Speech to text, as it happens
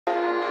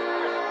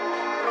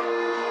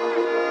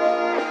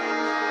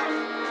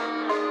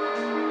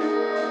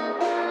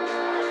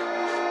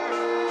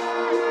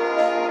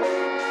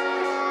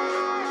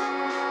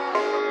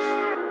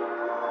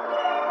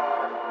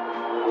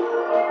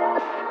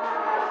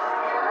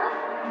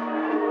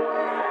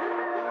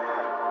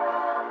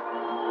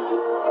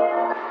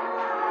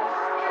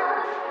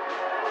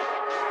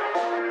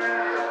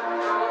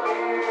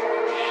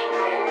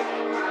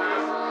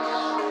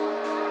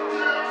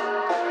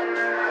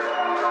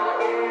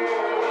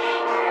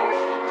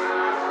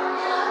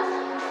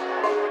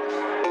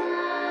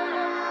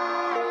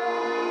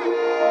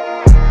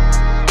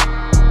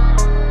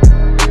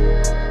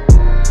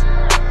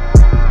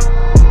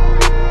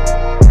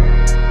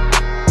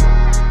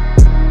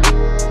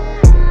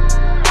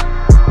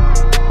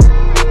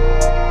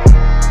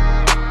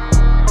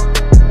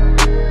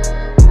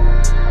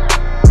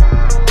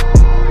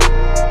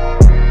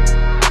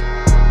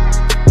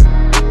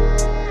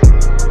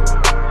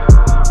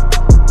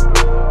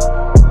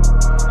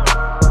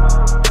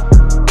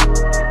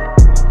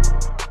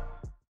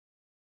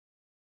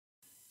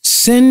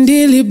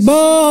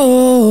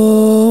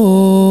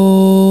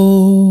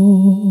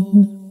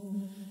Sendilibon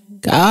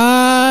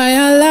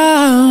kaya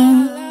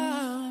lang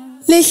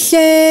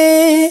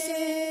lihle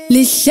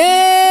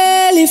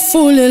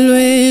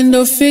lifulelwe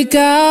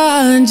ndofika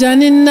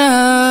njani na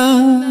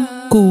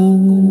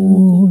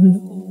kul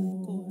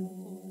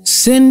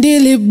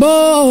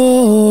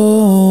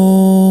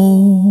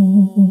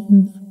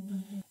Sendilibon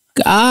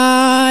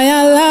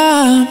kaya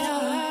lang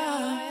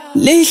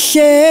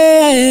lihle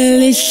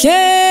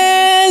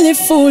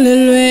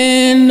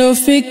lifulelwe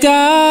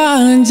ndofika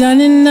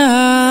njani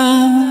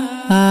na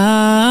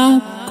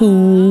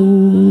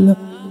kul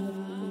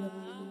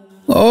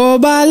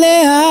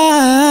Obale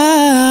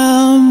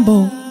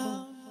hambo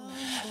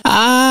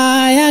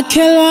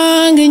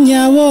ayakhelwa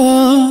ngenyawo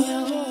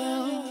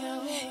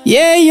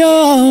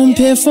yeyo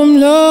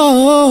mphefumlo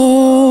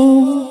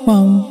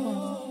wam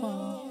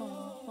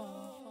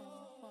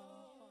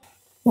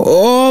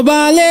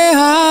Obale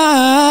hambo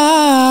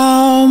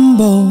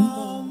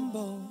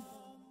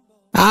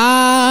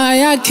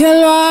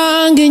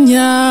ayakhelwa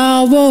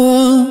ngenyawo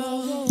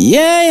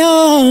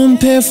yeyo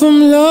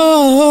mphefumlo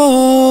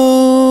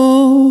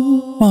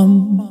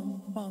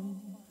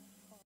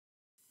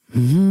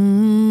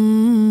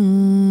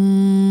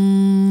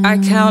I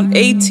count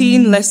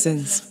 18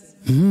 lessons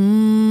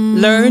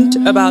learned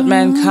about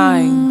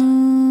mankind,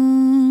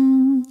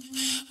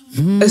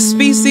 a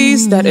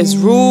species that is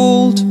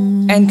ruled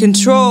and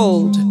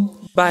controlled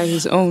by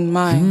his own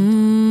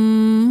mind.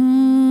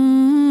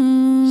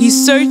 He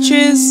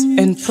searches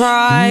and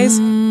pries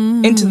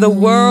into the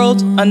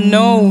world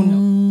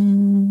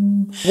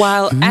unknown,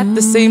 while at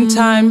the same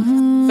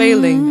time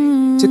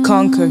failing to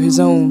conquer his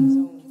own.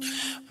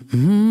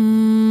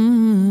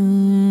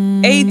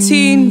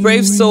 18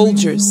 brave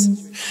soldiers,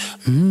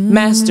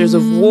 masters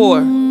of war,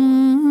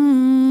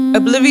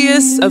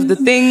 oblivious of the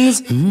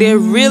things they're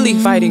really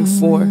fighting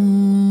for.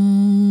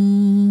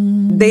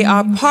 They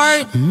are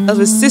part of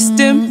a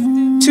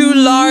system too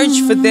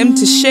large for them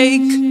to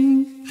shake.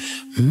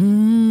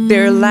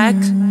 Their lack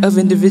of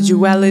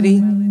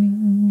individuality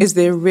is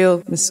their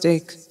real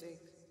mistake.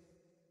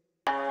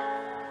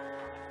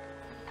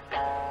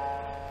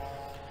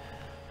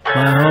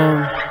 My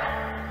home.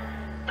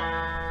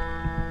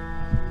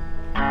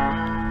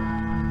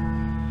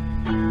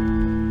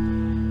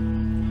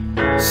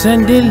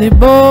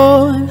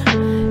 Sendilibon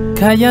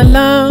kaya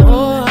lang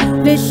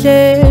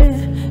lihle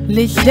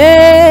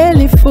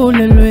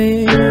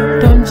lifulelwe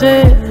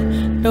donje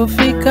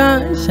dofika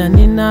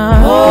janina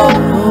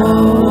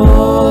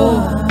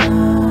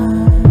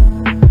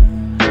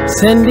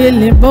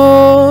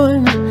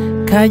Sendilibon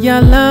kaya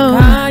lang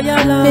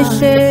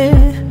lihle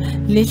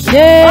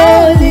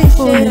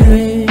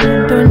lifulelwe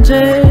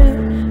donje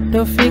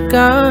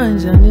dofika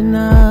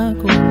janina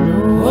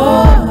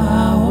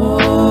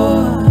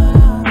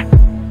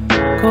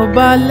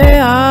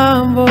Kobale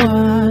hambo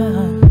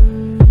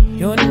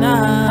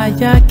yona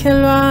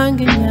ayakhelwa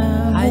ngenya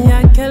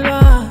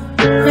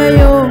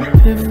yayo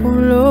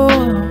perfumlo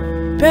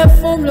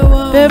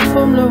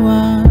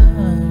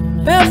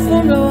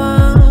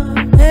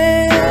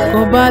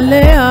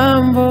Kobale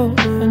hambo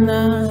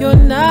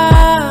yona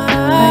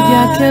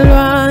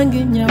ayakhelwa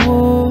ngenya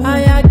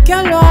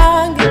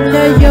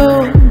yayo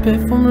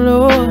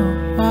perfumlo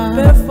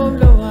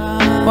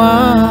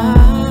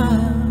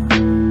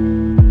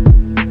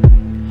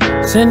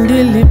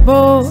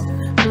Sendilibon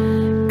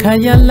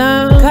kaya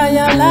lang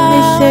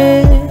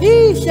lihle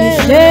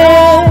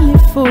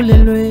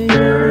lifulelwe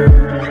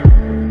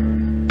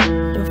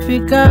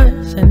dofika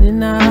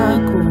janina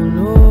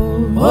kulo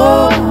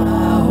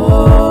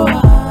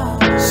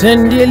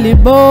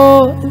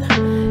Sendilibon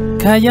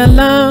kaya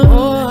lang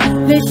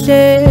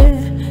lihle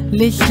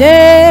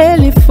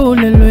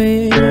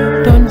lifulelwe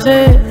donje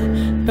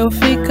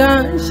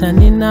dofika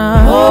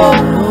janina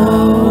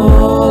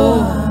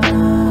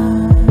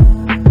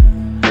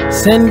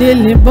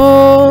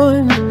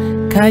Sendilibon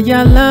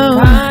kaya lang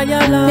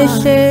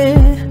lihle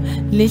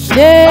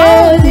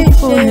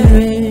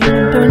lifulelwe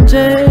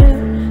donje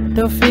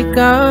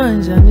dofika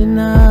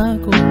janina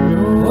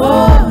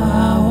kulo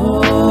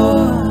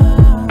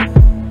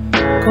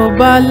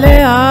Kobale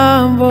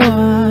hambo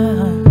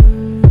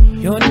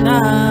yona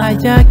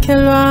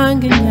ayakhelwa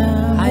ngenya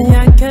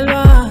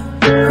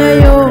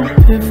yayo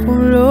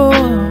perfumlo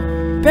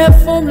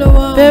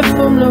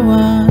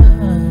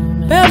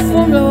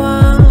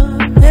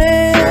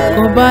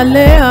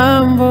Kobale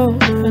hambo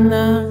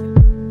na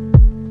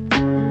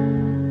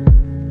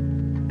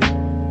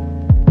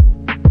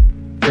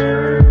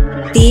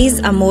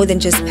These are more than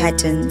just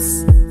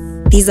patterns.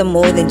 These are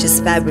more than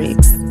just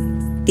fabrics.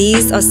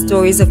 These are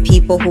stories of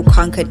people who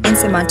conquered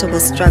insurmountable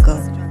struggle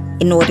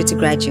in order to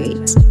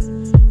graduate.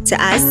 To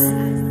us,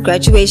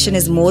 graduation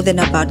is more than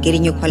about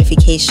getting your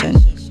qualification.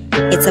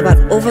 It's about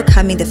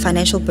overcoming the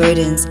financial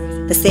burdens,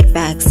 the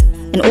setbacks,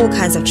 and all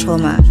kinds of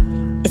trauma.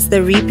 It's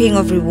the reaping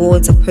of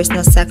rewards of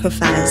personal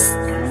sacrifice.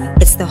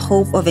 It's the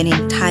hope of an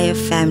entire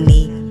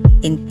family,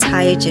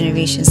 entire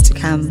generations to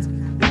come.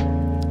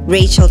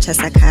 Rachel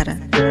Chasakara,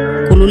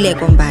 Kulule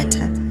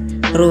Gombata,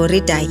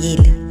 Rory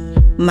Dayile,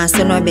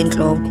 Masono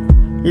Bentlog,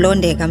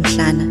 Londe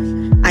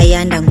Gamhlana,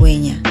 Ayanda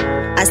Ngwenya,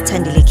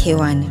 Astandile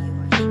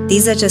Kewane.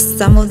 These are just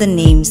some of the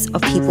names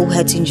of people who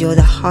had to endure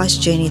the harsh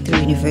journey through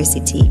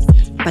university,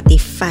 but they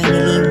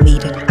finally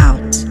made it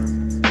out.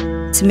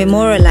 To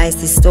memorialize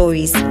these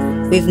stories,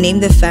 we've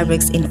named the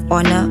fabrics in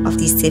honor of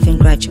these 7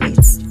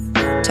 graduates.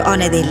 To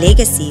honor their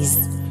legacies,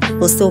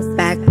 we'll sew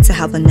back to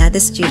help another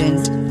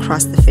student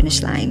cross the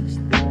finish line.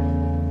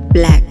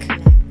 Black,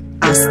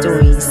 our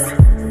stories,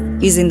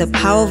 using the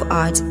power of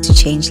art to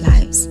change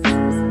lives.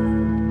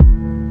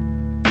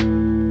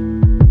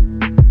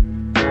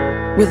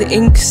 With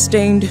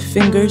ink-stained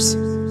fingers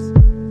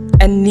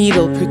and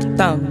needle-pricked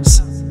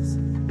thumbs,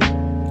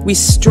 we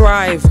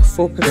strive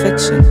for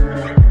perfection.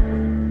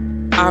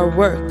 Our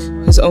work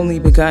has only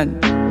begun.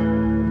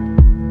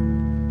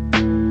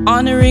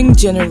 Honoring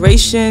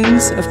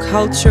generations of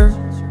culture,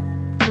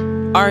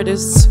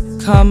 artists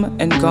come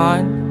and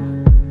gone,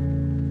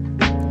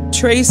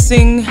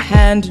 tracing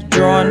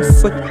hand-drawn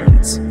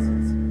footprints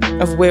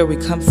of where we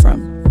come from.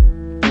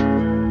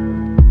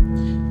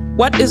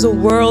 What is a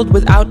world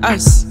without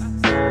us?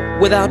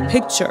 Without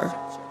picture,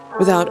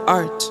 without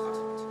art?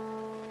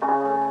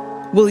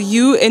 Will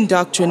you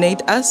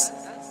indoctrinate us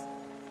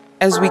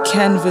as we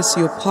canvas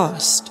your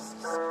past?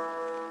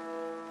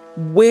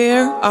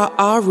 Where are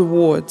our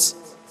rewards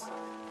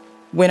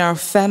when our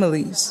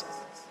families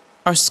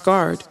are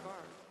scarred?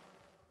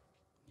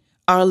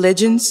 Our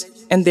legends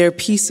and their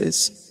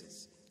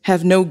pieces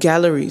have no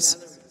galleries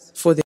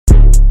for their